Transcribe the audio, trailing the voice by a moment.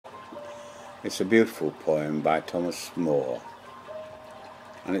It's a beautiful poem by Thomas Moore,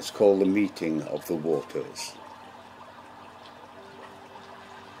 and it's called The Meeting of the Waters.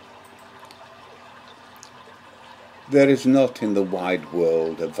 There is not in the wide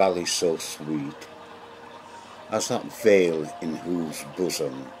world a valley so sweet as that vale in whose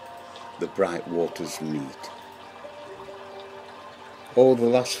bosom the bright waters meet. Oh, the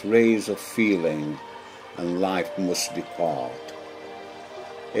last rays of feeling and life must depart,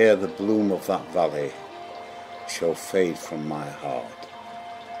 ere the bloom of that valley shall fade from my heart.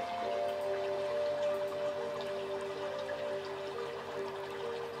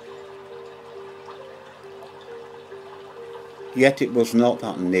 Yet it was not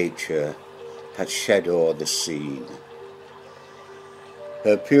that nature had shed o'er the scene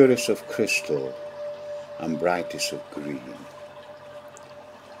her purest of crystal and brightest of green.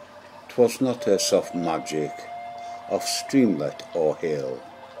 'Twas not her soft magic of streamlet or hill.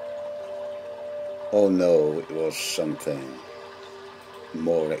 Oh no, it was something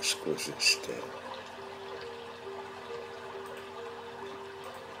more exquisite still.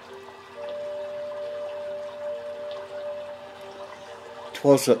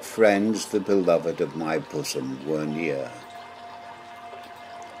 "'Twas that friends, the beloved of my bosom, were near,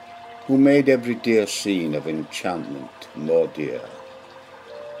 who made every dear scene of enchantment more dear,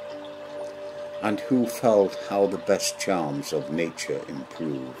 and who felt how the best charms of nature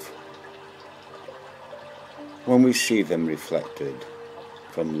improve, when we see them reflected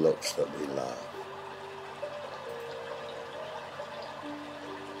from looks that we love.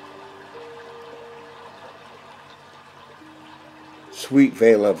 Sweet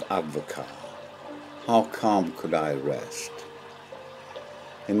Vale of Avoca, how calm could I rest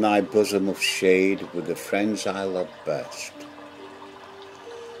in thy bosom of shade with the friends I love best,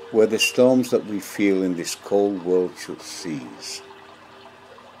 where the storms that we feel in this cold world should cease,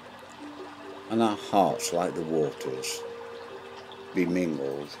 and our hearts, like the waters, be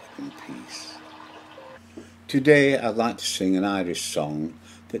mingled in peace." Today I'd like to sing an Irish song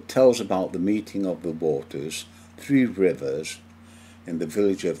that tells about the meeting of the waters, three rivers, in the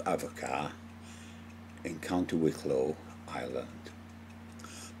village of Avoka in County Wicklow, Ireland.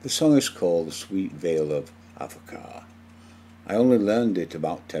 The song is called The Sweet Vale of Avoca. I only learned it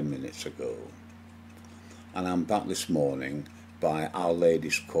about 10 minutes ago, and I'm backed this morning by Our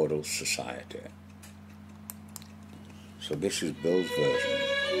Lady's Choral Society. So this is Bill's version.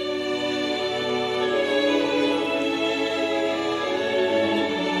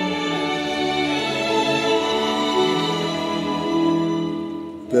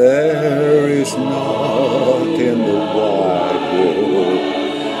 There is not in the wide world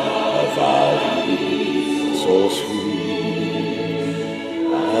a valley so sweet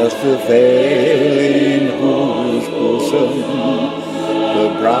as the vale in whose bosom the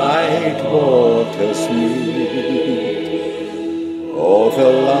bright waters meet. Oh,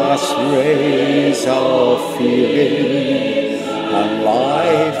 the last rays of feeling and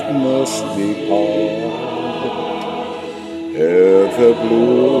life must depart, ere the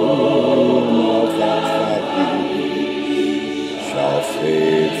bloom of that valley shall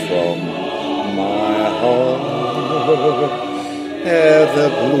fade from my heart, ere the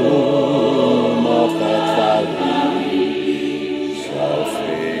bloom of that valley shall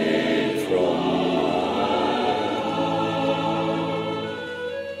fade from my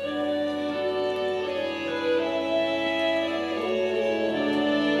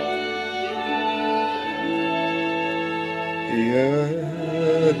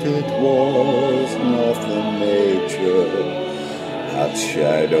Yet it was not the nature that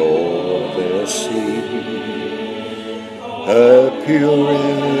shed o'er the sea her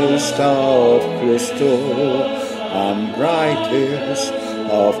purest of crystal and brightest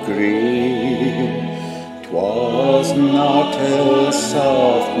of green. 'Twas not her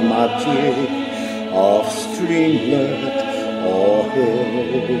soft magic of streamlet or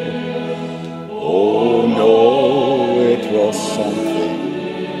hill. Oh no, it was something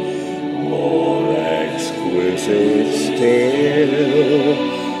more exquisite still.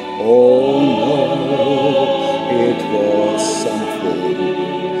 Oh no, it was something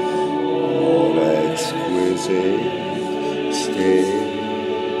more exquisite still.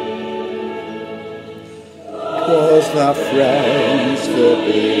 'Twas the friends, the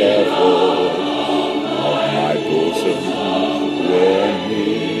beloved of my bosom were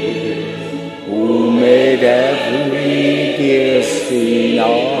near, who made every dear scene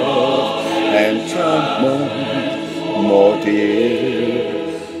of enchantment more dear,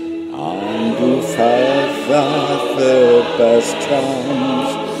 and who felt that the best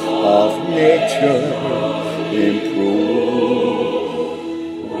charms of nature improve,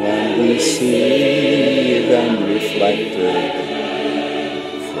 when we see them reflected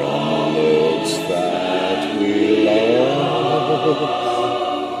from worlds that we love,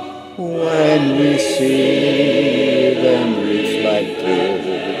 when we see them reflected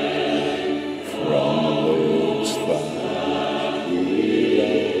from worlds that we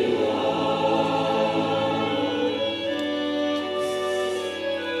love.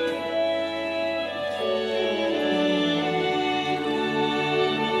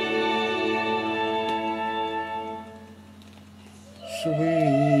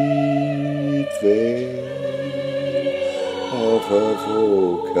 Sweet Vale of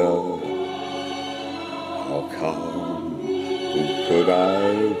Avoca, how calm could I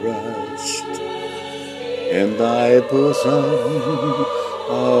rest in thy bosom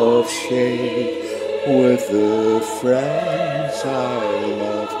of shade with the friends I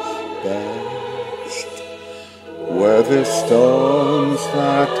love best, where the storms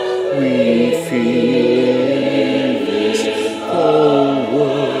that we feel in this whole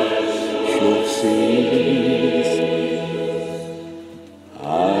world should cease,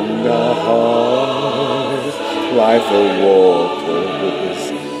 and our hearts like the waters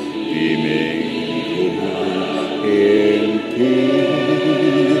be mingled in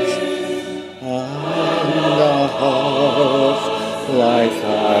peace, and our hearts like the